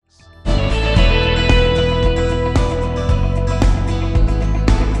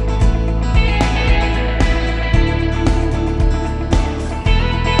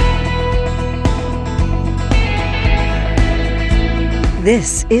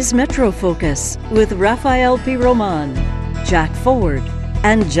This is Metro Focus with Raphael P. Roman, Jack Ford,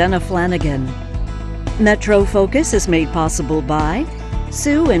 and Jenna Flanagan. Metro Focus is made possible by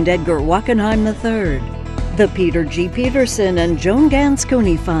Sue and Edgar Wackenheim III, the Peter G. Peterson and Joan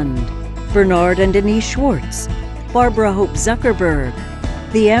Gansconi Fund, Bernard and Denise Schwartz, Barbara Hope Zuckerberg,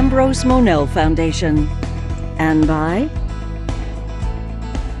 the Ambrose Monell Foundation, and by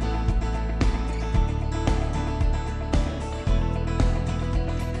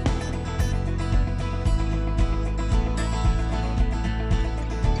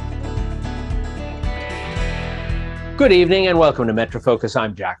Good evening and welcome to Metro Focus.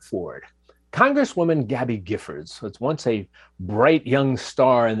 I'm Jack Ford. Congresswoman Gabby Giffords was once a bright young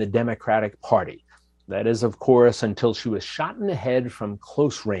star in the Democratic Party. That is, of course, until she was shot in the head from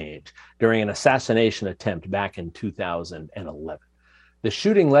close range during an assassination attempt back in 2011. The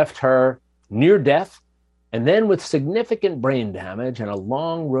shooting left her near death and then with significant brain damage and a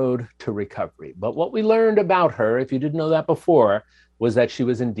long road to recovery. But what we learned about her, if you didn't know that before, was that she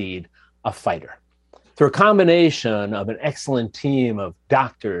was indeed a fighter. Through a combination of an excellent team of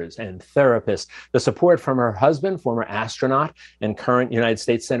doctors and therapists, the support from her husband, former astronaut and current United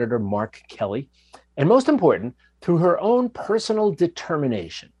States Senator Mark Kelly, and most important, through her own personal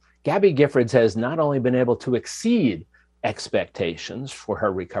determination, Gabby Giffords has not only been able to exceed expectations for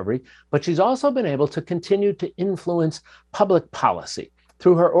her recovery, but she's also been able to continue to influence public policy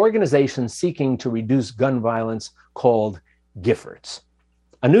through her organization seeking to reduce gun violence called Giffords.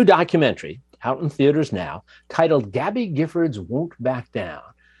 A new documentary out in theaters now, titled Gabby Giffords Won't Back Down,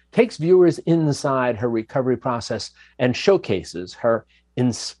 takes viewers inside her recovery process and showcases her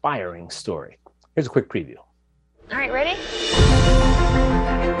inspiring story. Here's a quick preview. All right, ready?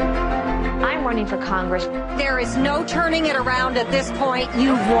 I'm running for Congress. There is no turning it around at this point.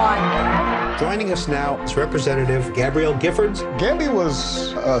 You've won. Joining us now is Representative Gabrielle Giffords. Gabby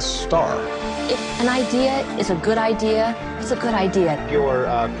was a star. If an idea is a good idea, it's a good idea. Your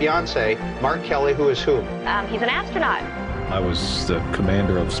fiance, Mark Kelly, who is who? He's an astronaut. I was the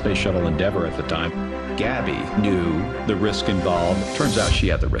commander of Space Shuttle Endeavour at the time. Gabby knew the risk involved. Turns out she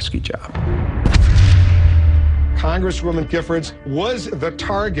had the risky job. Congresswoman Giffords was the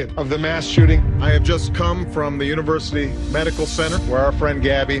target of the mass shooting. I have just come from the University Medical Center, where our friend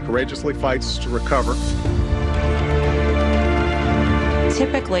Gabby courageously fights to recover.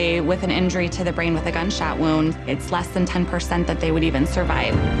 Typically, with an injury to the brain with a gunshot wound, it's less than 10% that they would even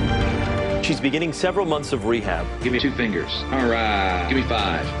survive. She's beginning several months of rehab. Give me 2 fingers. All right. Give me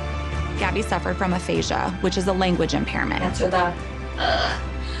 5. Gabby suffered from aphasia, which is a language impairment. Answer that.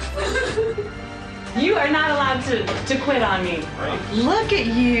 You are not allowed to quit on me. Look at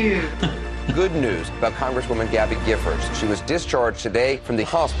you. Good news about Congresswoman Gabby Giffords. She was discharged today from the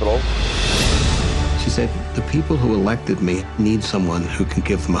hospital. She said, the people who elected me need someone who can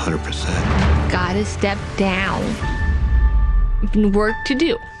give them 100%. Gotta step down. Work to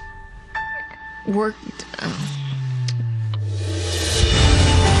do.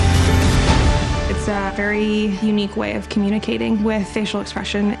 It's a very unique way of communicating with facial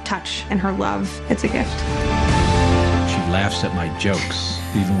expression, touch, and her love. It's a gift. She laughs at my jokes,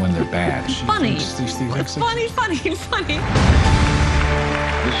 even when they're bad. Funny. It's funny.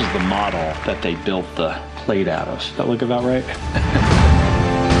 This is the model that they built the plate out of. Does that look about right?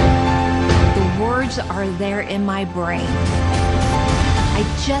 The words are there in my brain. I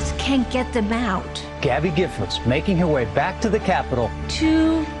just can't get them out. Gabby Giffords making her way back to the Capitol.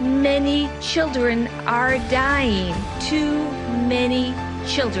 Too many children are dying. Too many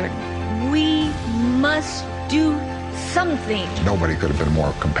children. We must do something. Nobody could have been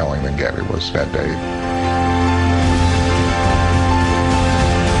more compelling than Gabby was that day.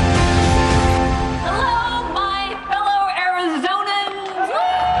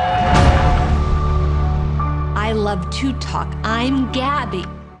 I love to talk. I'm Gabby.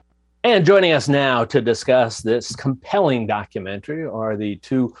 And joining us now to discuss this compelling documentary are the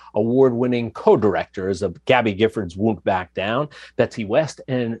two award-winning co-directors of Gabby Giffords Won't Back Down, Betsy West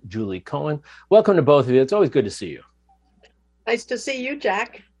and Julie Cohen. Welcome to both of you. It's always good to see you. Nice to see you,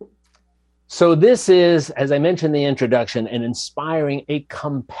 Jack. So this is, as I mentioned in the introduction, an inspiring, a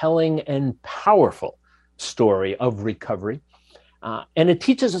compelling and powerful story of recovery. And it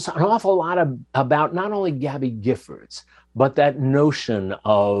teaches us an awful lot about not only Gabby Giffords, but that notion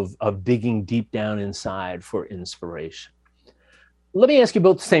of digging deep down inside for inspiration. Let me ask you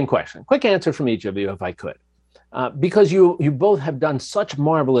both the same question. Quick answer from each of you, if I could. Because you both have done such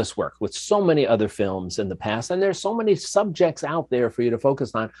marvelous work with so many other films in the past, and there's so many subjects out there for you to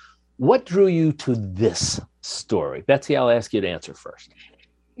focus on. What drew you to this story? Betsy, I'll ask you to answer first.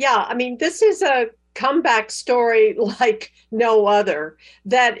 Yeah, I mean, this is a comeback story like no other.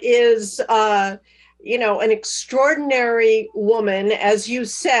 That is, an extraordinary woman. As you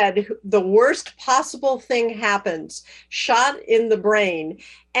said, the worst possible thing happens, shot in the brain,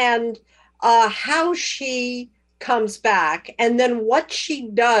 and how she comes back and then what she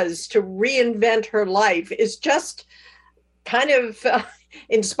does to reinvent her life is just kind of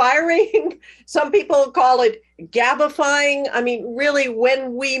inspiring. Some people call it Gabbifying. I mean, really,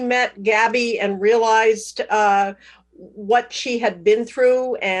 when we met Gabby and realized what she had been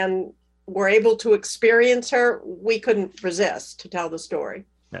through and were able to experience her, we couldn't resist to tell the story.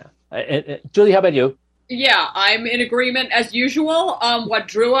 Yeah. Julie, how about you? Yeah, I'm in agreement as usual. What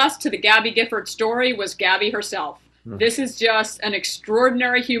drew us to the Gabby Gifford story was Gabby herself. This is just an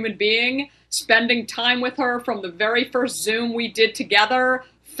extraordinary human being. Spending time with her from the very first Zoom we did together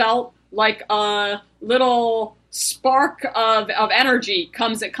felt like a little spark of energy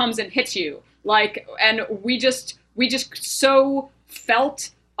comes and hits you. And we just so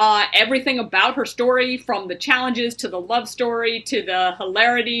felt everything about her story, from the challenges to the love story to the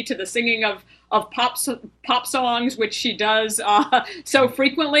hilarity to the singing of pop songs, which she does so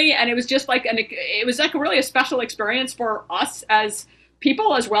frequently. And it was just really a special experience for us as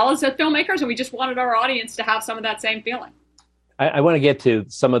people as well as filmmakers. And we just wanted our audience to have some of that same feeling. I want to get to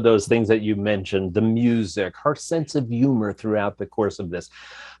some of those things that you mentioned, the music, her sense of humor throughout the course of this.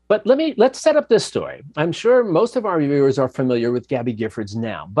 But let's set up this story. I'm sure most of our viewers are familiar with Gabby Giffords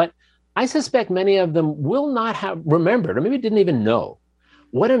now, but I suspect many of them will not have remembered, or maybe didn't even know,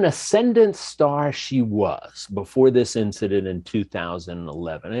 what an ascendant star she was before this incident in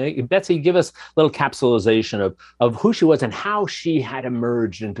 2011. Betsy, give us a little capsulization of who she was and how she had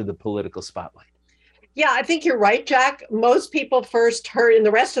emerged into the political spotlight. Yeah, I think you're right, Jack. Most people first heard, in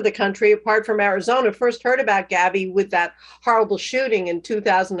the rest of the country, apart from Arizona, first heard about Gabby with that horrible shooting in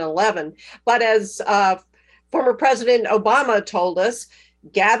 2011. But as former President Obama told us,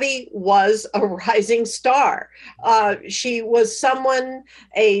 Gabby was a rising star. She was someone,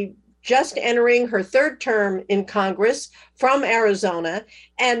 just entering her third term in Congress from Arizona,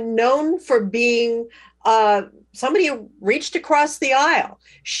 and known for being somebody who reached across the aisle.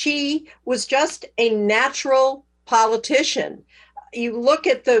 She was just a natural politician. You look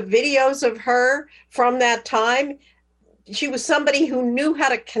at the videos of her from that time, she was somebody who knew how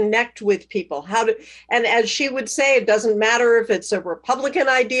to connect with people, and as she would say, it doesn't matter if it's a Republican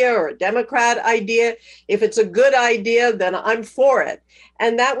idea or a Democrat idea. If it's a good idea, then I'm for it.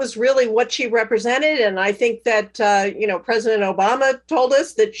 And that was really what she represented. And I think that, President Obama told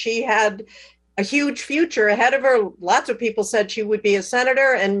us that she had a huge future ahead of her. Lots of people said she would be a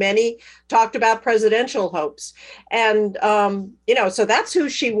senator, and many talked about presidential hopes. And, so that's who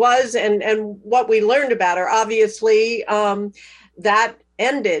she was and what we learned about her. Obviously, that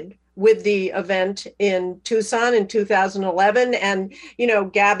ended with the event in Tucson in 2011. And,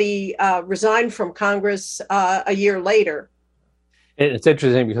 Gabby resigned from Congress a year later. It's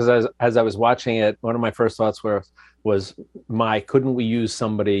interesting because as I was watching it, one of my first thoughts was couldn't we use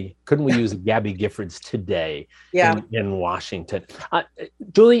Gabby Giffords today in Washington?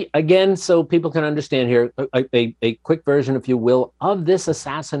 Julie, again, so people can understand here, a quick version, if you will, of this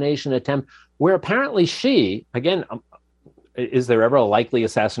assassination attempt, where apparently she, again, is there ever a likely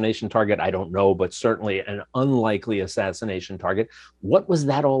assassination target? I don't know, but certainly an unlikely assassination target. What was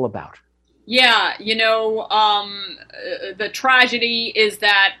that all about? Yeah, the tragedy is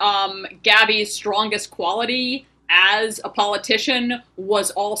that Gabby's strongest quality as a politician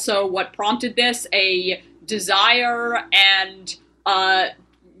was also what prompted this, a desire and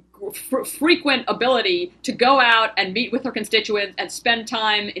frequent ability to go out and meet with her constituents and spend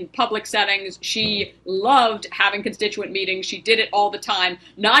time in public settings. She loved having constituent meetings. She did it all the time,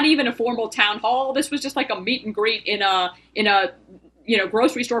 not even a formal town hall. This was just like a meet and greet in a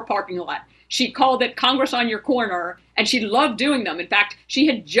grocery store parking lot. She called it Congress on Your Corner, and she loved doing them. In fact, she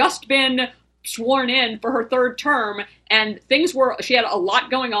had just been sworn in for her third term, and she had a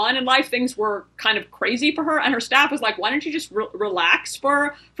lot going on in life. Things were kind of crazy for her, and her staff was like, why don't you just relax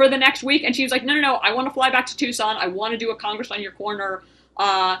for the next week? And she was like, no, I want to fly back to Tucson. I want to do a Congress on Your Corner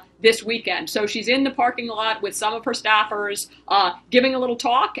this weekend. So she's in the parking lot with some of her staffers, giving a little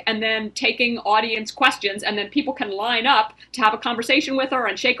talk and then taking audience questions, and then people can line up to have a conversation with her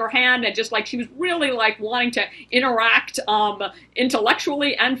and shake her hand, and just she was really wanting to interact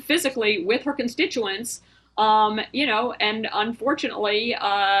intellectually and physically with her constituents, and unfortunately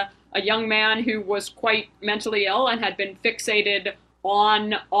a young man who was quite mentally ill and had been fixated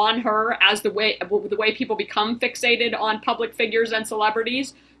on her as the way people become fixated on public figures and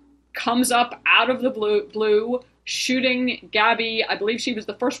celebrities, comes up out of the blue, shooting Gabby. I believe she was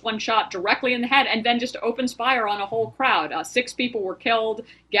the first one shot directly in the head, and then just opens fire on a whole crowd. 6 people were killed,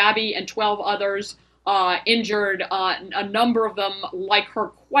 Gabby and 12 others injured, a number of them, like her,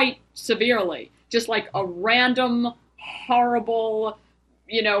 quite severely. Just like a random, horrible,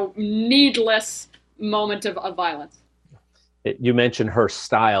 needless moment of violence. You mentioned her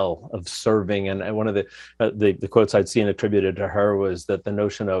style of serving, and one of the quotes I'd seen attributed to her was that the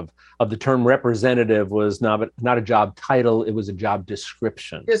notion of the term representative was not a job title; it was a job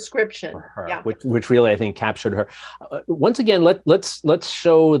description. For her, yeah. which really I think captured her. Once again, let's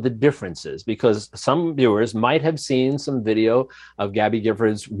show the differences, because some viewers might have seen some video of Gabby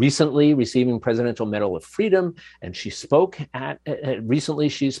Giffords recently receiving Presidential Medal of Freedom, and she spoke recently.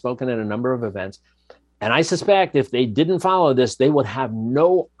 She's spoken at a number of events. And I suspect if they didn't follow this, they would have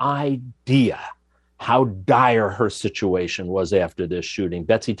no idea how dire her situation was after this shooting.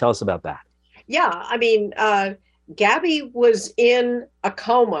 Betsy, tell us about that. Yeah, I mean, Gabby was in a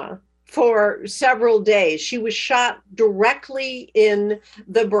coma for several days. She was shot directly in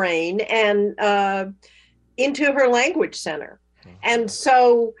the brain and into her language center. And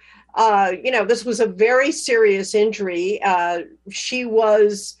so, this was a very serious injury. She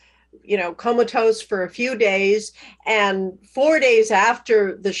was comatose for a few days. And 4 days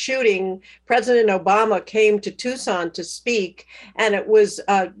after the shooting, President Obama came to Tucson to speak. And it was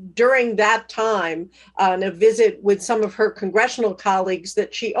during that time, on a visit with some of her congressional colleagues,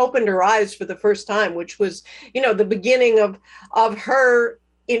 that she opened her eyes for the first time, which was, the beginning of her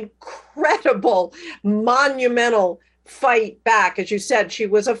incredible, monumental fight back. As you said, she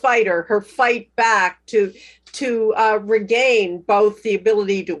was a fighter. Her fight back to regain both the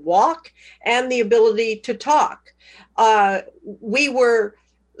ability to walk and the ability to talk. We were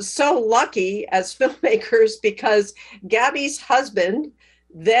so lucky as filmmakers because Gabby's husband,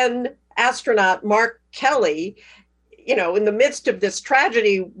 then astronaut Mark Kelly, in the midst of this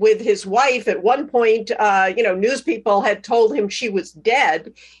tragedy with his wife, at one point, news people had told him she was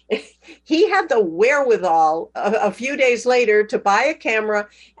dead. He had the wherewithal a few days later to buy a camera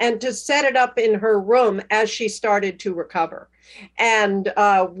and to set it up in her room as she started to recover. And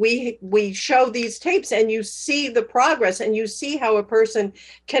we show these tapes, and you see the progress, and you see how a person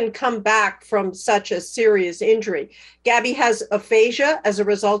can come back from such a serious injury. Gabby has aphasia as a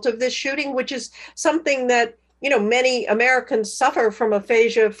result of this shooting, which is something that many Americans suffer from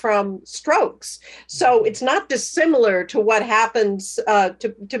aphasia from strokes. So it's not dissimilar to what happens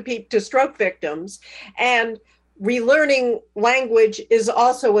to stroke victims. And relearning language is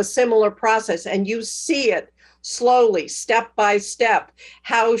also a similar process. And you see it slowly, step by step,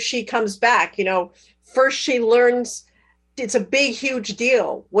 how she comes back. First she learns. It's a big, huge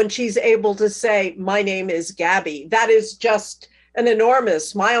deal when she's able to say, "My name is Gabby." That is just an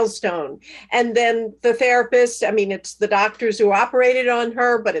enormous milestone. And then the therapist, it's the doctors who operated on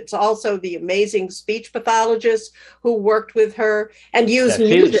her, but it's also the amazing speech pathologists who worked with her and used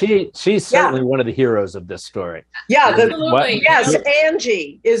music. She's certainly one of the heroes of this story. Yeah, absolutely. Yes,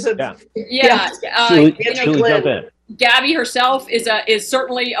 Angie is a Julie, jump in. Gabby herself is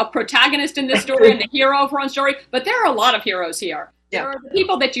certainly a protagonist in this story and the hero of her own story, but there are a lot of heroes here. There are the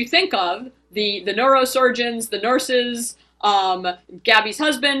people that you think of, the neurosurgeons, the nurses, Gabby's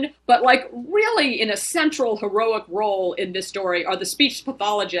husband, but really in a central heroic role in this story are the speech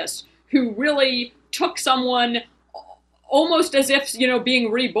pathologists who really took someone almost as if, being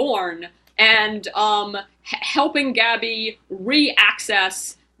reborn and helping Gabby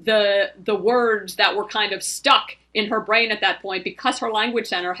re-access the words that were kind of stuck in her brain at that point because her language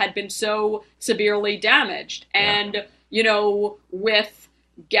center had been so severely damaged. And, with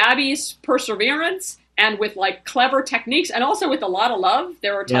Gabby's perseverance and with clever techniques and also with a lot of love,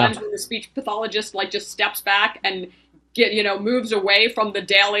 there are times when the speech pathologist just steps back and moves away from the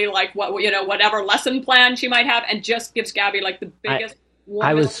daily whatever lesson plan she might have and just gives Gabby the biggest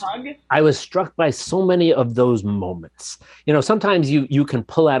hug. I was struck by so many of those moments. Sometimes you can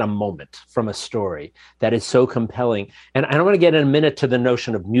pull out a moment from a story that is so compelling. And I don't want to get in a minute to the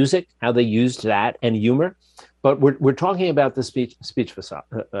notion of music, how they used that, and humor. But we're talking about the speech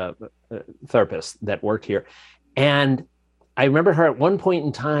therapist that worked here. And I remember her at one point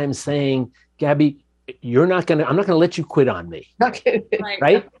in time saying, "Gabby, I'm not going to let you quit on me."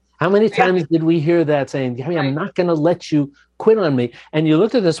 Right? How many times did we hear that saying, "Gabby, I'm not going to let you quit on me"? And you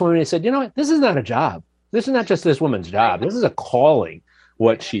looked at this woman and you said, "You know what? This is not a job. This is not just this woman's job. This is a calling,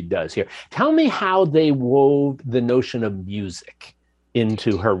 what she does here." Tell me how they wove the notion of music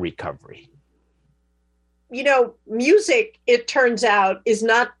into her recovery. Music, it turns out, is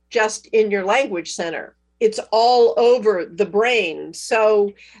not just in your language center. it's all over the brain.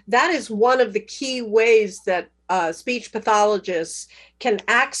 So that is one of the key ways that speech pathologists can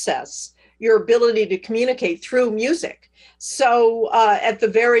access your ability to communicate through music. So at the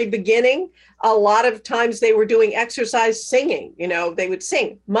very beginning, a lot of times they were doing exercise singing. You know, they would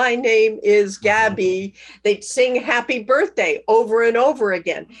sing, "My name is Gabby." They'd sing "Happy Birthday" over and over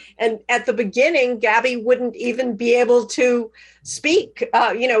again. And at the beginning, Gabby wouldn't even be able to speak,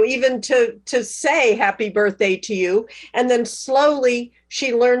 even to say "Happy Birthday" to you. And then slowly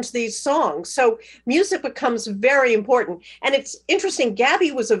she learns these songs. So music becomes very important. And it's interesting,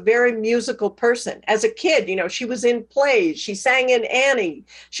 Gabby was a very musical person. As a kid, she was in plays. She sang in Annie.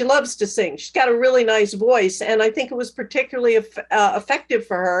 She loves to sing. She's got a really nice voice. And I think it was particularly effective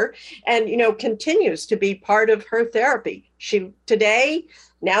for her, and, continues to be part of her therapy. Today,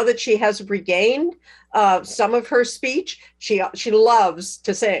 now that she has regained some of her speech, she loves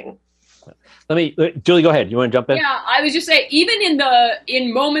to sing. Julie, go ahead. You want to jump in? Yeah, I was just saying, even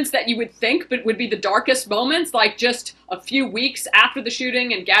in moments that you would think but would be the darkest moments, like just a few weeks after the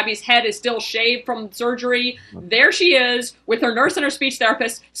shooting and Gabby's head is still shaved from surgery, there she is with her nurse and her speech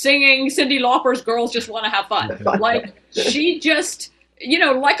therapist singing Cyndi Lauper's "Girls Just Want to Have Fun." Like, she just,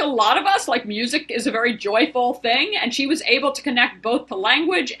 like a lot of us, like, music is a very joyful thing, and she was able to connect both to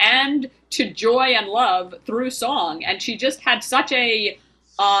language and to joy and love through song. And she just had such a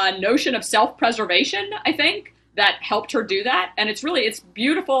notion of self-preservation, I think, that helped her do that. And it's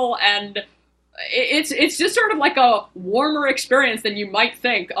beautiful, and it's just sort of like a warmer experience than you might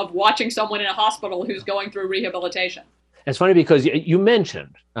think of watching someone in a hospital who's going through rehabilitation. It's funny because you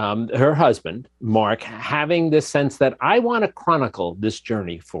mentioned her husband, Mark, having this sense that I want to chronicle this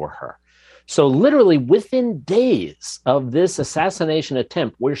journey for her. So literally within days of this assassination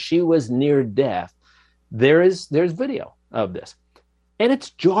attempt where she was near death, there's video of this. And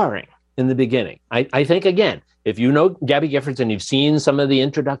it's jarring in the beginning. I think, again, if you know Gabby Giffords and you've seen some of the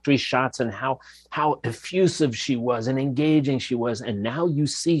introductory shots and how effusive she was and engaging she was, and now you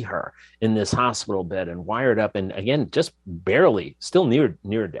see her in this hospital bed and wired up, and again, just barely, still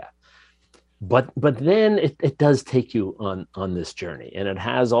near death. But then it does take you on this journey, and it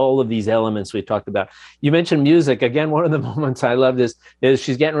has all of these elements we talked about. You mentioned music. Again, one of the moments I love is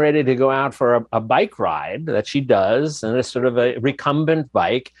she's getting ready to go out for a bike ride that she does, and it's sort of a recumbent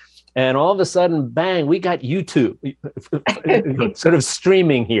bike. And all of a sudden, bang, we got YouTube sort of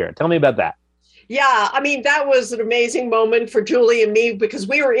streaming here. Tell me about that. Yeah, I mean, that was an amazing moment for Julie and me, because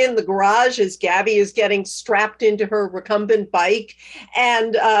we were in the garage as Gabby is getting strapped into her recumbent bike,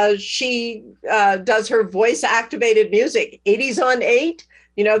 and she does her voice-activated music, 80s on 8,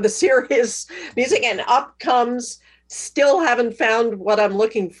 the serious music, and up comes "Still Haven't Found What I'm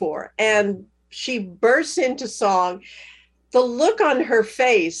Looking For." And she bursts into song. The look on her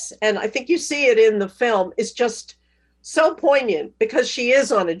face, and I think you see it in the film, is just so poignant, because she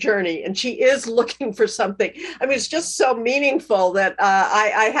is on a journey and she is looking for something. I mean, it's just so meaningful that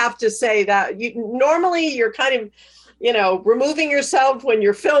I have to say that normally you're kind of, removing yourself when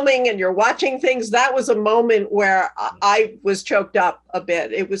you're filming and you're watching things. That was a moment where I was choked up a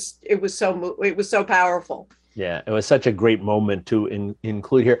bit. It was so powerful. Yeah, it was such a great moment to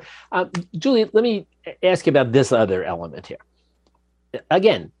include here. Julie, let me ask you about this other element here.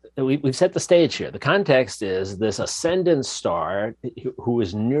 Again, we've set the stage here. The context is this ascendant star who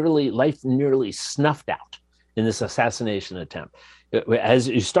is nearly snuffed out in this assassination attempt. As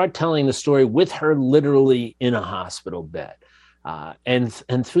you start telling the story with her literally in a hospital bed,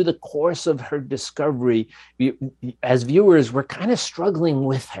 and through the course of her discovery, as viewers, we're kind of struggling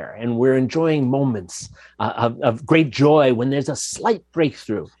with her, and we're enjoying moments of great joy when there's a slight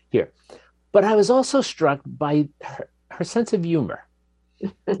breakthrough here. But I was also struck by her sense of humor.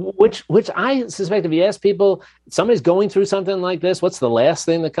 which I suspect, if you ask people, somebody's going through something like this, what's the last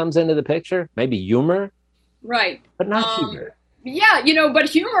thing that comes into the picture? Maybe humor, right? But not humor. Yeah, but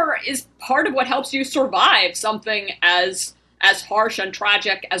humor is part of what helps you survive something as harsh and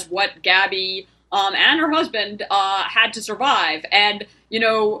tragic as what Gabby and her husband had to survive. And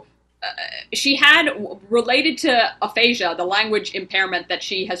she had, related to aphasia, the language impairment that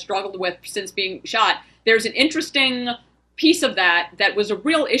she has struggled with since being shot. There's an interesting piece of that was a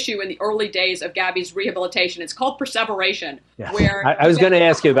real issue in the early days of Gabby's rehabilitation. It's called perseveration. Yes. Where I was going to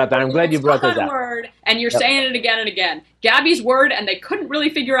ask you about that. I'm glad you brought that up. Word, and you're saying it again and again. Gabby's word, and they couldn't really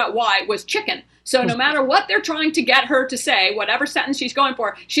figure out why, was chicken. So no matter what they're trying to get her to say, whatever sentence she's going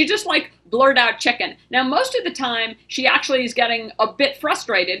for, she just like blurt out chicken. Now, most of the time, she actually is getting a bit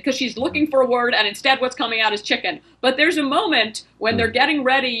frustrated because she's looking for a word and instead what's coming out is chicken. But there's a moment when they're getting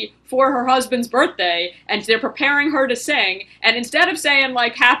ready for her husband's birthday and they're preparing her to sing. And instead of saying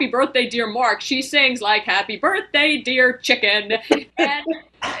like, happy birthday, dear Mark, she sings like, happy birthday, dear chicken. And,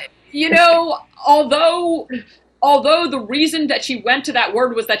 you know, although the reason that she went to that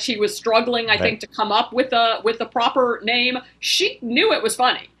word was that she was struggling, I think, to come up with a proper name, she knew it was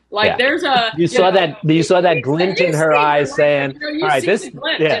funny. Like there's a you saw that glint in her eyes saying, all right, this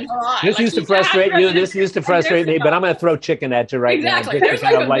used to frustrate you, this used to frustrate me, but I'm going to throw chicken at you right now. Exactly. There's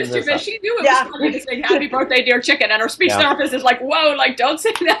like a mischievous. She knew it was funny to say happy birthday, dear chicken, and her speech therapist is like, whoa, like don't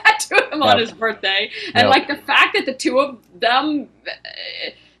say that to him on his birthday. And like the fact that the two of them,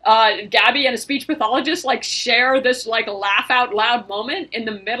 Gabby and a speech pathologist, like share this like laugh out loud moment in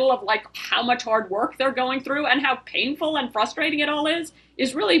the middle of like how much hard work they're going through and how painful and frustrating it all is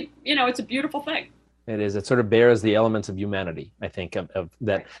really, you know, it's a beautiful thing. It is. It sort of bears the elements of humanity, I think, of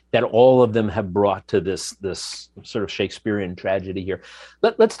that all of them have brought to this sort of Shakespearean tragedy here.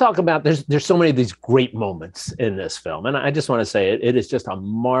 Let's talk about, there's so many of these great moments in this film. And I just want to say it is just a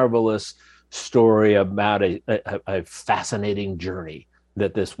marvelous story about a fascinating journey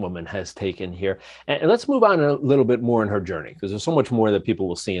that this woman has taken here. And let's move on a little bit more in her journey, because there's so much more that people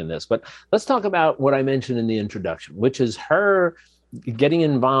will see in this. But let's talk about what I mentioned in the introduction, which is her getting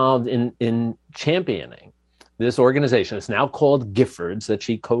involved in championing this organization. It's now called Giffords, that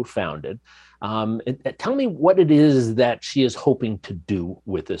she co-founded. Tell me what it is that she is hoping to do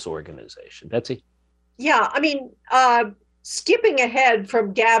with this organization. Betsy? Yeah, I mean, skipping ahead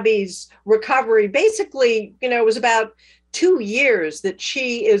from Gabby's recovery, basically, you know, it was about 2 years that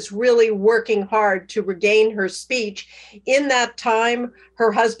she is really working hard to regain her speech. In that time,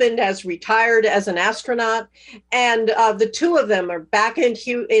 her husband has retired as an astronaut, and the two of them are back in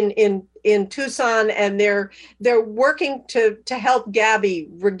Tucson, and they're working to help Gabby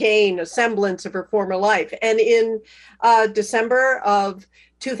regain a semblance of her former life. And in December of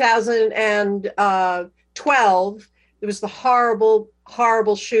 2012, there was the horrible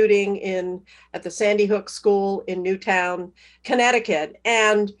shooting at the Sandy Hook School in Newtown, Connecticut.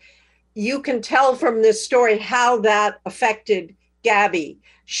 And you can tell from this story how that affected Gabby.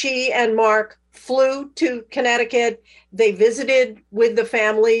 She and Mark flew to Connecticut. They visited with the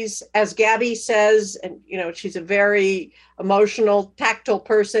families, as Gabby says, and you know, she's a very emotional, tactile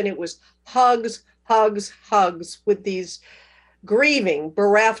person. It was hugs, hugs, hugs with these grieving,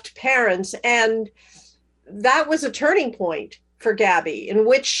 bereft parents. And that was a turning point for Gabby, in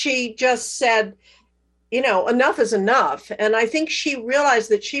which she just said, you know, enough is enough. And I think she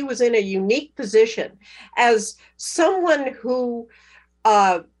realized that she was in a unique position as someone who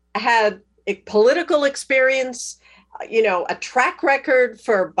had a political experience, you know, a track record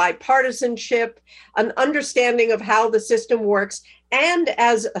for bipartisanship, an understanding of how the system works, and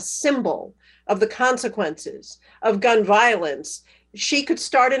as a symbol of the consequences of gun violence. She could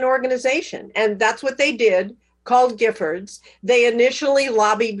start an organization, and that's what they did, called Giffords. They initially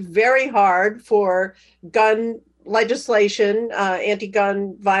lobbied very hard for gun legislation,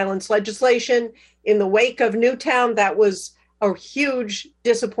 anti-gun violence legislation. In the wake of Newtown, that was a huge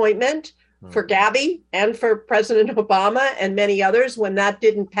disappointment for Gabby and for President Obama and many others when that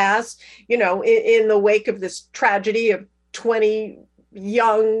didn't pass, you know, in the wake of this tragedy of 20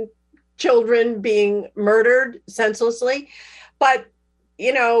 young children being murdered senselessly. But,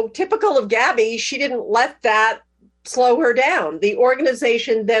 you know, typical of Gabby, she didn't let that slow her down. The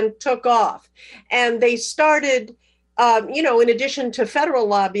organization then took off, and they started, you know, in addition to federal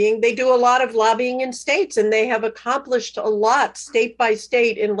lobbying, they do a lot of lobbying in states, and they have accomplished a lot state by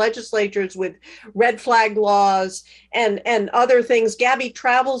state in legislatures with red flag laws and other things. Gabby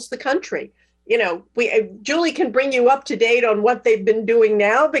travels the country. You know, Julie can bring you up to date on what they've been doing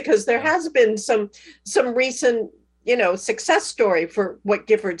now, because there has been some recent, you know, success story for what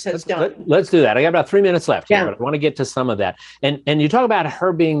Giffords has done. Let's do that. I got about 3 minutes left here, but I want to get to some of that. And you talk about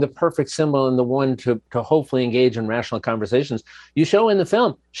her being the perfect symbol and the one to hopefully engage in rational conversations. You show in the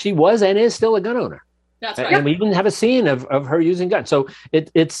film she was and is still a gun owner. That's right. And we even have a scene of her using guns. So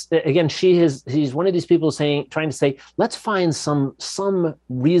it's again, she's one of these people trying to say, let's find some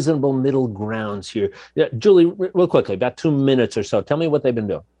reasonable middle grounds here. Julie, real quickly, about 2 minutes or so. Tell me what they've been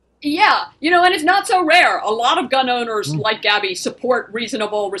doing. Yeah, you know, and it's not so rare. A lot of gun owners like Gabby support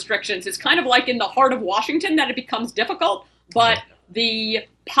reasonable restrictions. It's kind of like in the heart of Washington that it becomes difficult, but the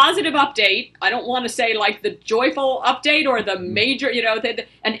positive update, I don't want to say like the joyful update or the major,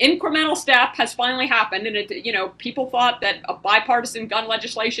 an incremental step has finally happened. And people thought that a bipartisan gun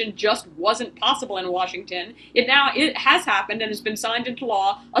legislation just wasn't possible in Washington. It has happened and has been signed into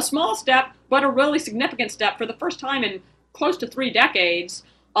law. A small step, but a really significant step for the first time in close to 3 decades,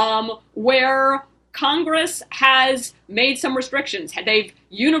 where Congress has made some restrictions. They've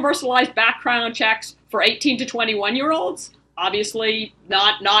universalized background checks for 18 to 21-year-olds. Obviously,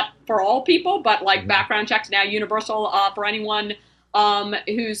 not for all people, but like background checks now universal for anyone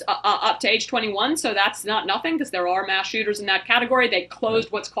who's up to age 21. So that's not nothing, because there are mass shooters in that category. They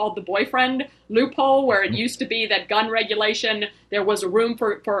closed what's called the boyfriend loophole, where it used to be that gun regulation, there was a room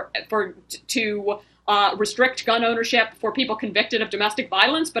to restrict gun ownership for people convicted of domestic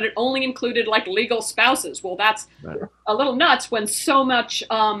violence, but it only included like legal spouses. Well, that's a little nuts when so much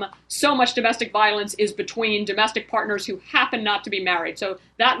domestic violence is between domestic partners who happen not to be married. So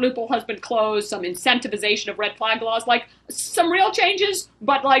that loophole has been closed. Some incentivization of red flag laws, like some real changes,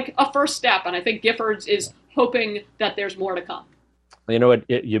 but like a first step. And I think Giffords is hoping that there's more to come. You know what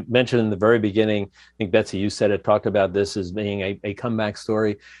you mentioned in the very beginning, I think, Betsy, you said it, talked about this as being a comeback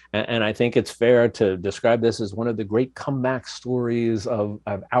story. And I think it's fair to describe this as one of the great comeback stories of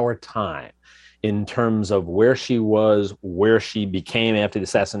our time, in terms of where she was, where she became after the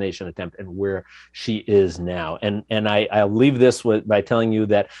assassination attempt, and where she is now. And I'll leave this by telling you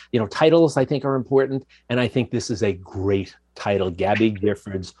that, titles I think are important. And I think this is a great title. Gabby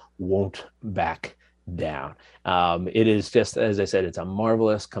Giffords Won't Back Down. It is just, as I said, it's a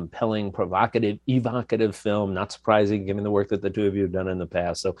marvelous, compelling, provocative, evocative film. Not surprising given the work that the two of you have done in the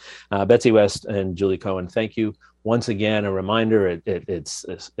past. So Betsy West and Julie Cohen, thank you once again. A reminder,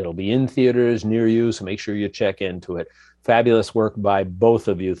 it'll be in theaters near you, so make sure you check into it. Fabulous work by both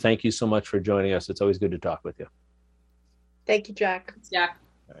of you. Thank you so much for joining us. It's always good to talk with you. Thank you, Jack. Yeah.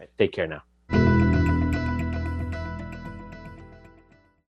 All right, take care now.